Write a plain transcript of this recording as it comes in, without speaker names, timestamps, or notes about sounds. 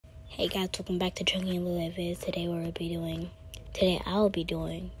Hey guys, welcome back to Chunky and Lily Vids. Today I'll be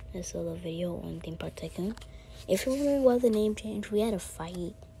doing a solo video on Theme Park Tycoon. If you remember why the name changed, we had a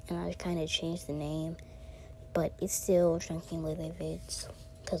fight and I kind of changed the name, but it's still Chunky and Lily Vids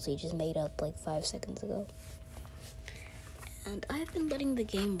because we just made up like 5 seconds ago. And I've been letting the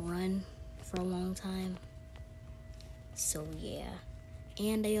game run for a long time, so yeah.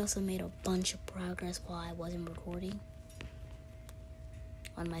 And I also made a bunch of progress while I wasn't recording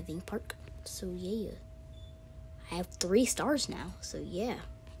on my theme park, so yeah. I have 3 stars now, so yeah.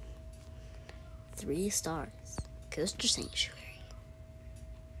 3 stars. Coaster Sanctuary.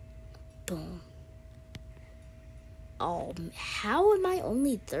 Boom. Oh, how am I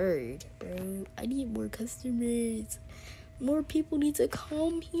only 3rd, bro? I need more customers. More people need to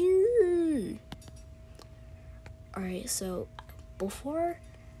come here. Alright, so before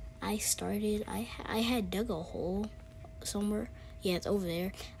I started, I had dug a hole somewhere. Yeah, it's over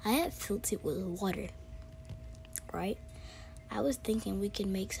there. I had filled it with water, right? I was thinking we could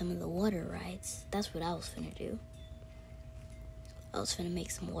make some of the water rides. That's what I was finna do. I was finna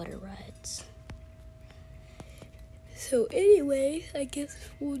make some water rides. So anyway, I guess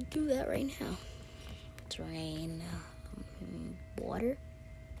we'll do that right now. Terrain, water.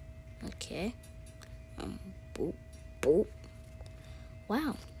 Okay. Boop, boop.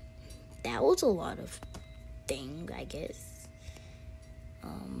 Wow, that was a lot of thing, I guess.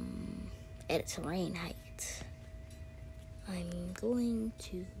 Edit terrain height. I'm going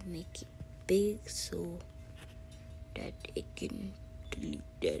to make it big so that it can delete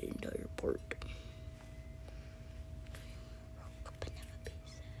that entire part.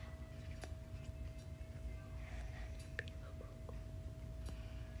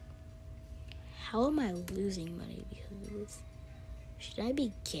 How am I losing money because of this? Should I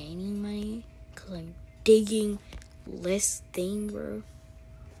be gaining money because I'm digging less thing, bro?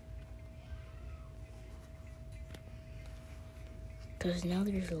 Because now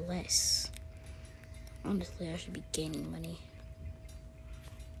there's less. Honestly, I should be gaining money.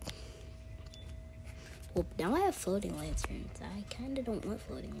 Well, now I have floating lanterns. I kind of don't want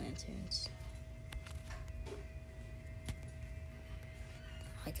floating lanterns.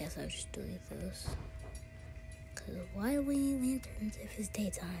 I guess I'll just delete those. Because why we need lanterns if it's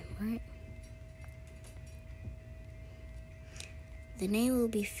daytime, right? The name will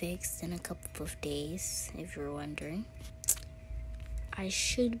be fixed in a couple of days, if you're wondering. I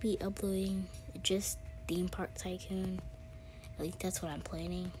should be uploading just Theme Park Tycoon. At least that's what I'm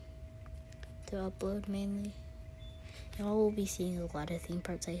planning to upload mainly. Y'all will be seeing a lot of Theme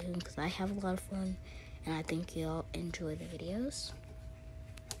Park Tycoon because I have a lot of fun and I think y'all enjoy the videos.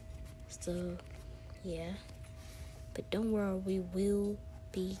 So, yeah. But don't worry, we will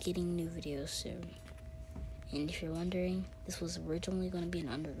be getting new videos soon. And if you're wondering, this was originally going to be an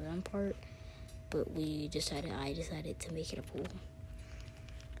underground part, but I decided to make it a pool.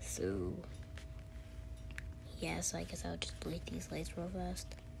 So, yeah, so I guess I'll just delete these lights real fast.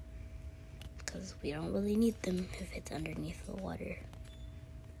 Because we don't really need them if it's underneath the water.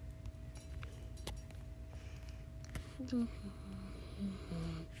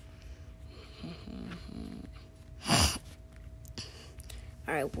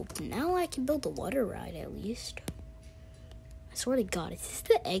 Alright, well, now I can build a water ride at least. I swear to God, is this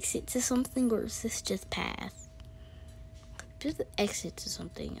the exit to something or is this just path? If it's the exit to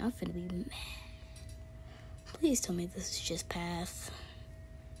something, I'm finna be mad. Please tell me this is just path.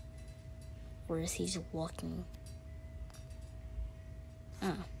 Or is he just walking?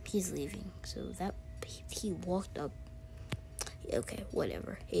 Oh, he's leaving. So that, he walked up. Okay,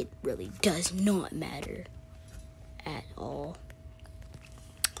 whatever. It really does not matter at all.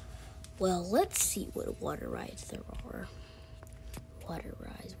 Well, let's see what water rides there are. Water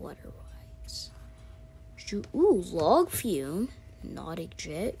rides. Ooh, log fume. Nautic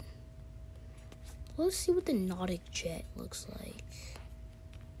jet. Let's see what the nautic jet looks like.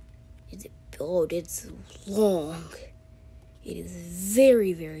 Is it? Oh, it's long. It is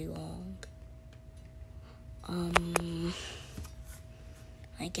very, very long.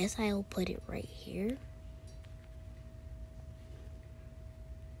 I guess I'll put it right here.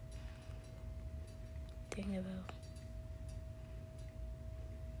 Thinking about.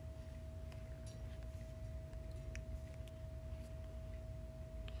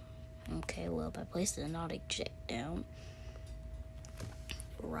 Okay, well, if I place the nautic jet down.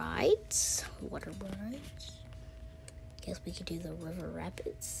 Rides. Water rides. Guess we could do the river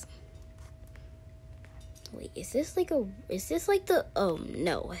rapids. Wait, is this like the, oh,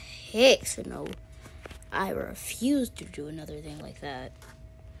 no. Heck no. I refuse to do another thing like that.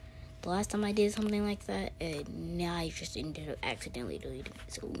 The last time I did something like that, and now I just ended up accidentally deleting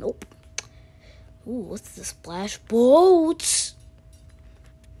it. So, nope. Ooh, what's the splash boat?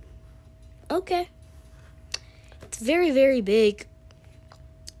 Okay. It's very, very big.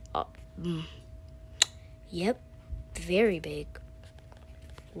 Yep. Very big.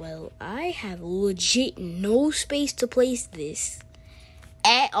 Well, I have legit no space to place this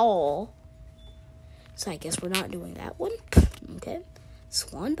at all. So I guess we're not doing that one. Okay.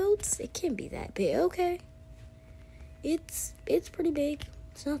 Swan boats? It can't be that big. Okay. It's pretty big.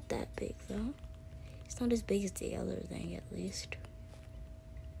 It's not that big, though. It's not as big as the other thing, at least.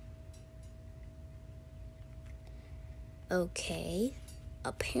 Okay.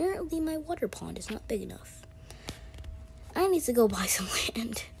 Apparently my water pond is not big enough. I need to go buy some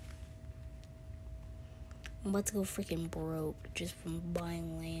land. I'm about to go freaking broke just from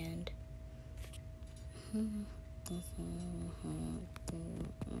buying land.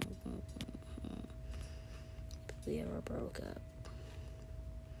 If we ever broke up.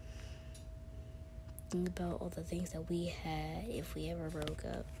 Think about all the things that we had if we ever broke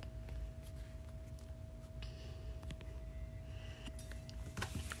up.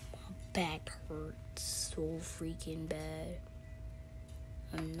 My back hurts so freaking bad.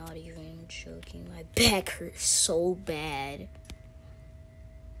 I'm not even joking. My back hurts so bad.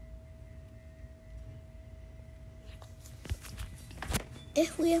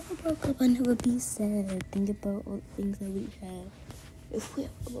 If we ever broke up, I'd never be sad. Think about all the things that we had. If we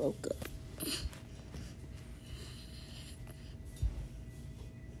ever broke up.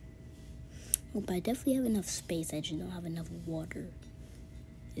 Well, but I definitely have enough space. I just don't have enough water.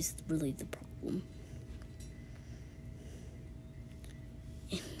 It's really the problem.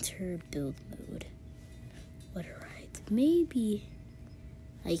 Enter build mode. What right? Maybe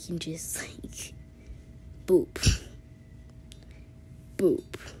I can just like boop. Boop.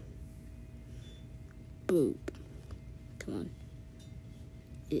 Boop. Come on.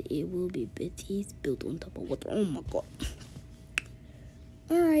 It will be pt3 built on top of water. Oh my god.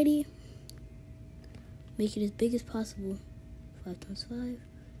 Alrighty. Make it as big as possible. 5 times 5.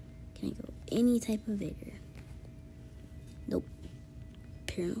 Can I go any type of bigger? Nope.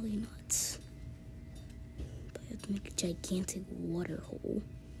 Apparently not. But I have to make a gigantic water hole.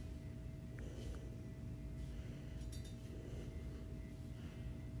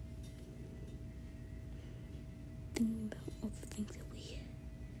 Thinking about all the things that we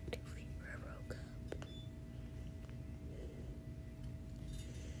had if we ever broke up.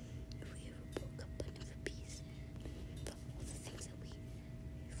 If we ever broke up, I'd never be sad about all the things that we had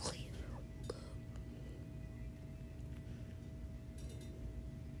if we ever broke up.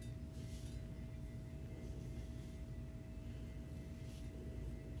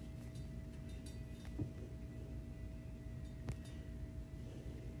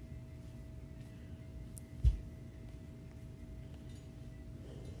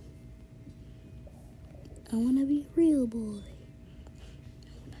 I wanna be a real boy.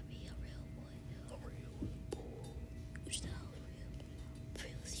 I wanna be a real boy. A real boy. Which the hell real?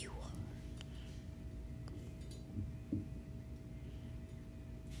 Real as you are.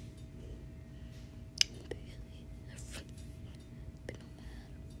 Barely ever. But no matter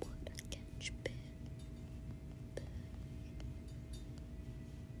what, I catch bad.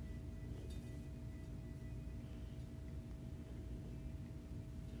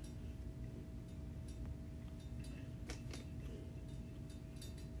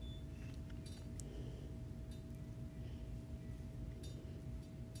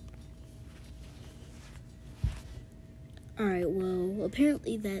 Alright, well,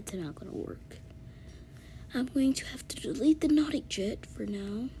 apparently that's not gonna work. I'm going to have to delete the naughty jet for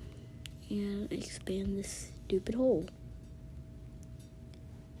now and expand this stupid hole.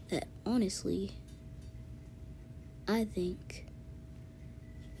 That honestly, I think,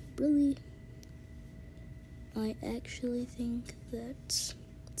 really, I actually think that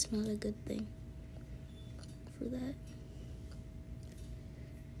it's not a good thing for that.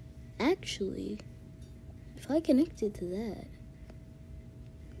 Actually, if I connect it to that,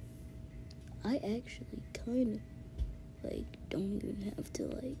 I actually kind of, like, don't even have to,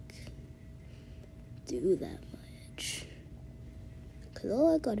 like, do that much. Because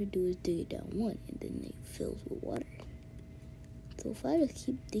all I gotta do is dig it down one, and then it fills with water. So if I just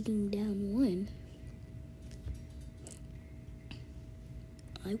keep digging down one,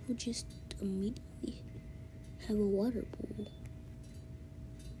 I will just immediately have a water pool.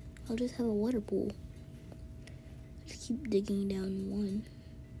 I'll just have a water pool. Just keep digging down one.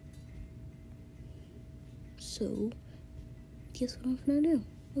 So, guess what I'm gonna do?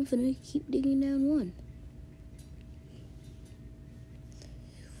 I'm gonna keep digging down one.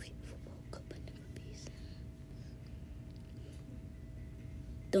 If we ever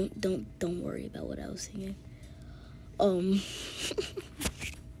Don't worry about what I was singing.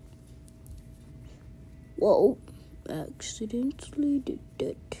 Whoa, accidentally did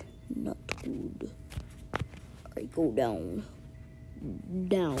that. Not good. Alright, go down.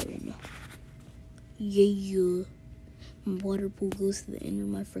 Down. Yeah. My water pool goes to the end of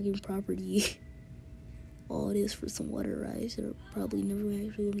my freaking property. All it is for some water rides that are probably never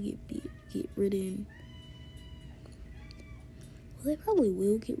actually gonna get ridden. Well, they probably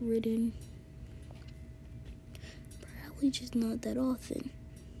will get ridden. Probably just not that often.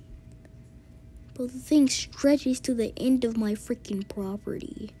 But the thing stretches to the end of my freaking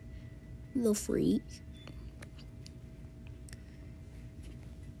property. The freak.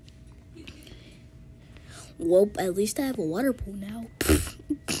 Well, at least I have a water pool now.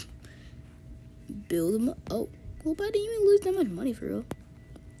 Build them up. Oh, well, I didn't even lose that much money for real.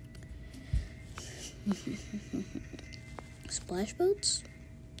 Splash boats?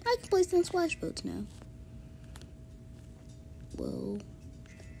 I can place down splash boats now. Well,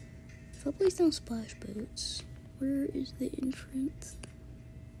 if I place down splash boats, where is the entrance?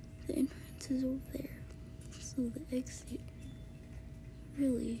 The entrance is over there. So the exit.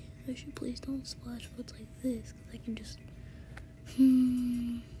 Really, I should place down splash boats like this, because I can just...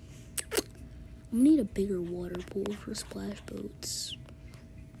 I need a bigger water pool for splash boats.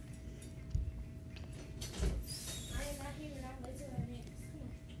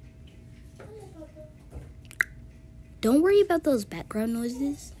 Don't worry about those background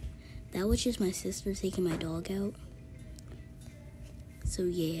noises. That was just my sister taking my dog out. So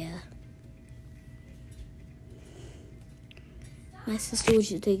yeah. My sister was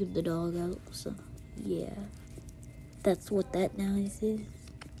just taking the dog out, so yeah. That's what that noise is.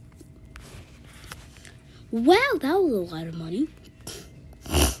 Wow, that was a lot of money.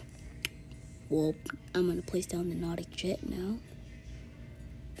 Well, I'm gonna place down the Nautic Jet now.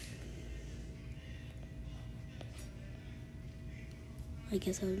 I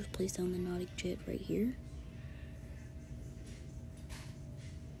guess I'll just place down the Nautic Jet right here.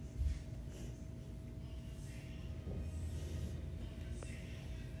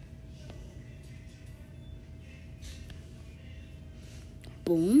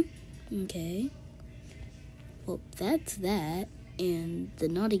 Boom. Okay. Well, that's that. And the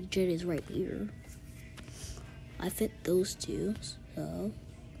Nautic Jet is right here. I fit those two. So,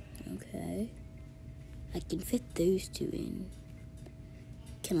 okay. I can fit those two in.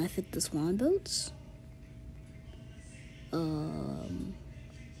 Can I fit the swan boats?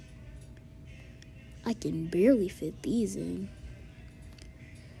 I can barely fit these in.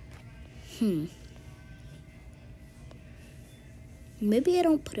 Maybe I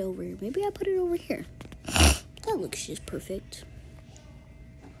don't put it over here. Maybe I put it over here. That looks just perfect.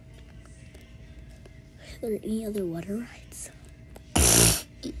 Are there any other water rides?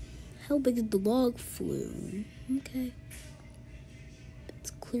 How big is the log flume? Okay.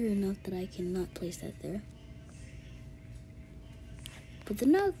 It's clear enough that I cannot place that there. But the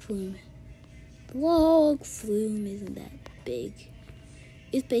log flume isn't that big.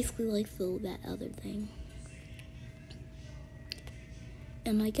 It's basically like that other thing.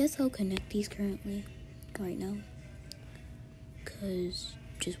 And I guess I'll connect these currently, right now. Cause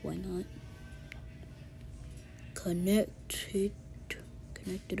just why not? Connect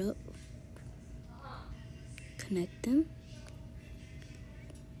it up. Connect them.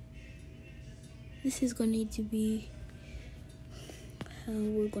 This is going to need to be how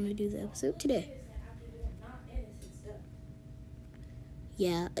we're going to do the episode today.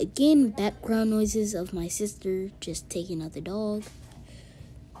 Yeah, again, background noises of my sister just taking out the dog.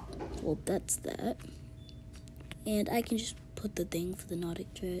 Well, that's that. And I can just put the thing for the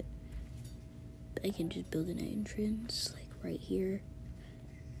Nautic Jet. I can just build an entrance, like right here.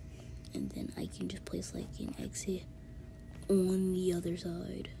 And then I can just place like an exit on the other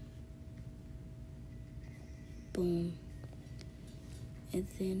side. Boom. And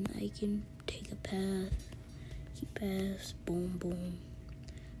then I can take a path, keep paths, boom, boom,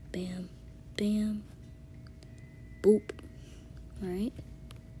 bam, bam, boop. Alright.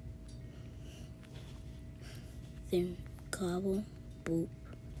 Then cobble, boop,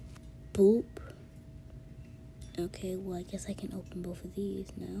 boop. Okay, well, I guess I can open both of these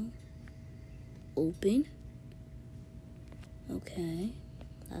now. Open. Okay,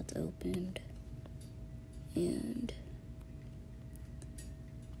 that's opened. And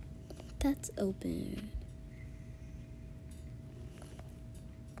that's open.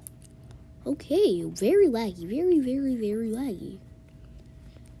 Okay, very laggy, very laggy.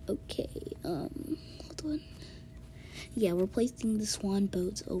 Okay, hold on. Yeah, we're placing the swan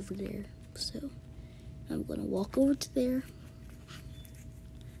boats over there. So I'm gonna walk over to there.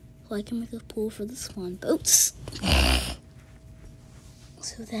 So I can make a pool for the swan boats.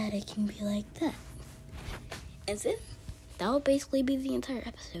 So that it can be like that. And then, that will basically be the entire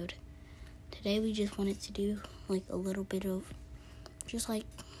episode. Today we just wanted to do like a little bit of, just like,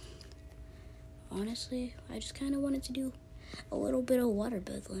 honestly, I just kind of wanted to do a little bit of water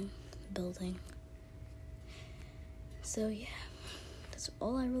building. So yeah, that's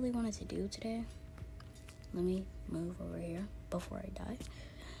all I really wanted to do today. Let me move over here before I die.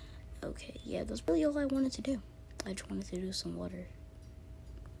 Okay, yeah, that's really all I wanted to do. I just wanted to do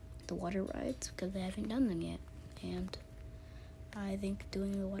the water rides, because I haven't done them yet. And I think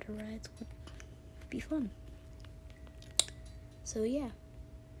doing the water rides would be fun. So yeah,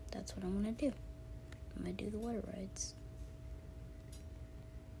 that's what I'm gonna do. I'm gonna do the water rides.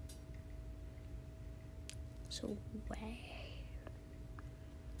 So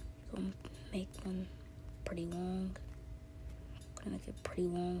gonna make one pretty long. Gonna make a pretty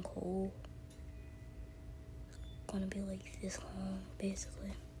long hole. It's gonna be like this long, basically.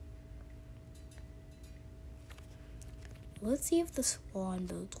 Let's see if the swan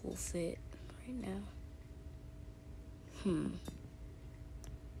boats will fit right now.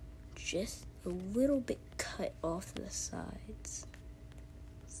 Just a little bit cut off the sides.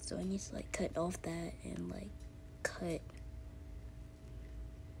 So I need to like cut off that and like cut.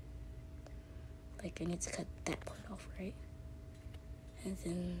 Like I need to cut that part off, right? And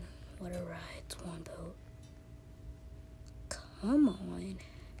then what a ride, swan boat. Come on.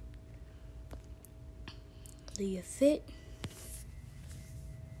 Do you fit?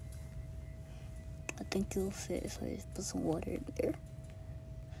 I think it'll fit if I just put some water in there.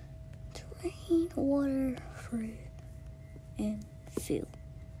 Drain water for it. And fill.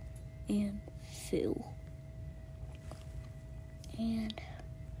 And fill. And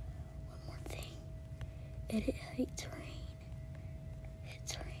one more thing. Edit height terrain. Hit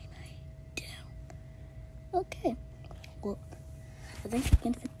terrain height down. Okay. Well, I think I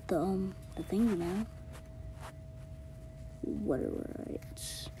can fit the thing now. Whatever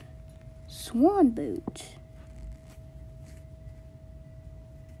it's. Swan boat.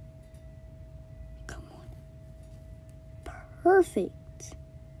 Come on. Perfect.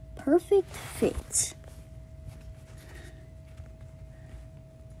 Perfect fit.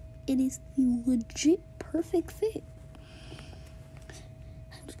 It is the legit perfect fit.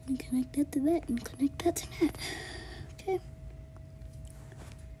 I'm just gonna connect that to that and connect that to that. Okay.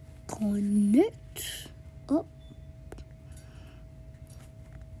 Connect up.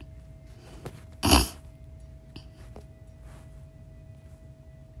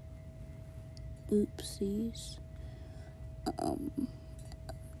 Oopsies.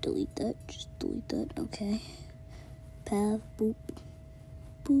 Delete that. Just delete that. Okay. Path. Boop.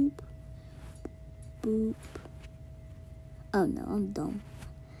 Boop. Boop. Oh no, I'm dumb.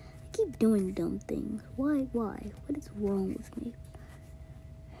 I keep doing dumb things. Why? What is wrong with me?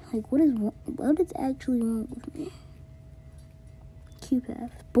 Like, what is actually wrong with me? Q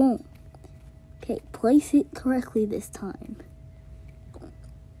path. Boom. Okay, place it correctly this time.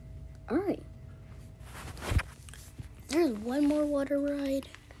 Alright. There's one more water ride,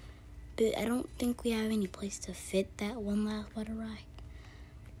 but I don't think we have any place to fit that one last water ride.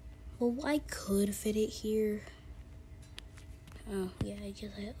 Well, I could fit it here. Oh, yeah, I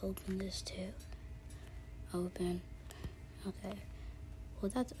guess I open this too. Open. Okay.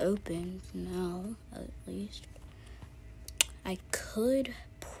 Well, that's open now, at least. I could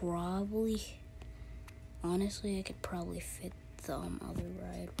probably, honestly, I could probably fit the other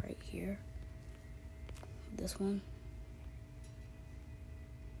ride right here. This one.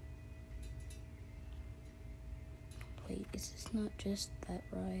 Wait, is this not just that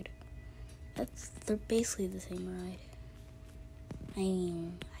ride? They're basically the same ride. I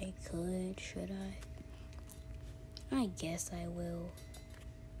mean, I could, should I? I guess I will.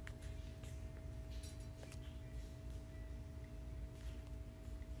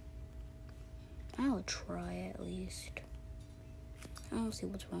 I'll try at least. I don't see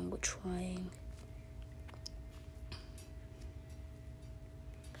what's wrong with trying.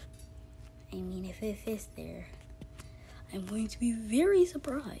 I mean, if it fits there, I'm going to be very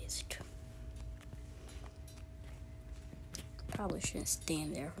surprised. Probably shouldn't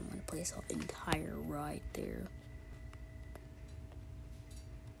stand there if I'm going to place the entire ride there.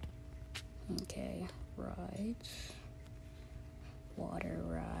 Okay, rides. Water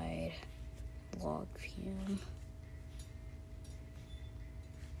ride. Log fume.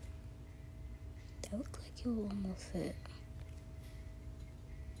 That looks like it will almost fit.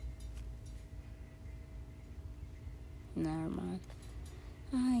 Never mind.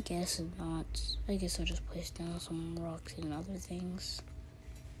 I guess not. I guess I'll just place down some rocks and other things.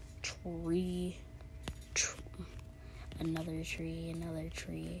 tree, another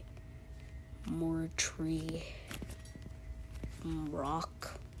tree, more tree,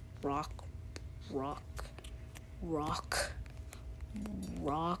 rock,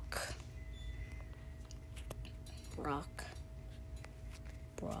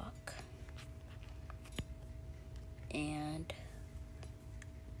 and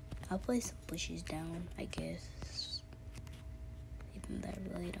I'll place some bushes down, I guess, even though I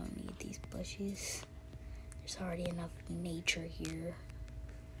really don't need these bushes. There's already enough nature here.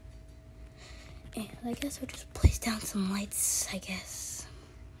 And I guess I'll just place down some lights, I guess.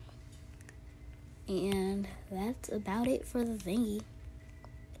 And that's about it for the thingy.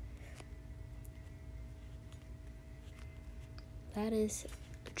 That is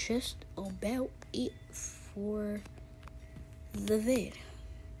just about it for the vid.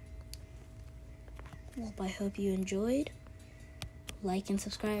 Well, I hope you enjoyed. Like and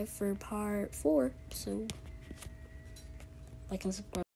subscribe for part 4. So, like and subscribe.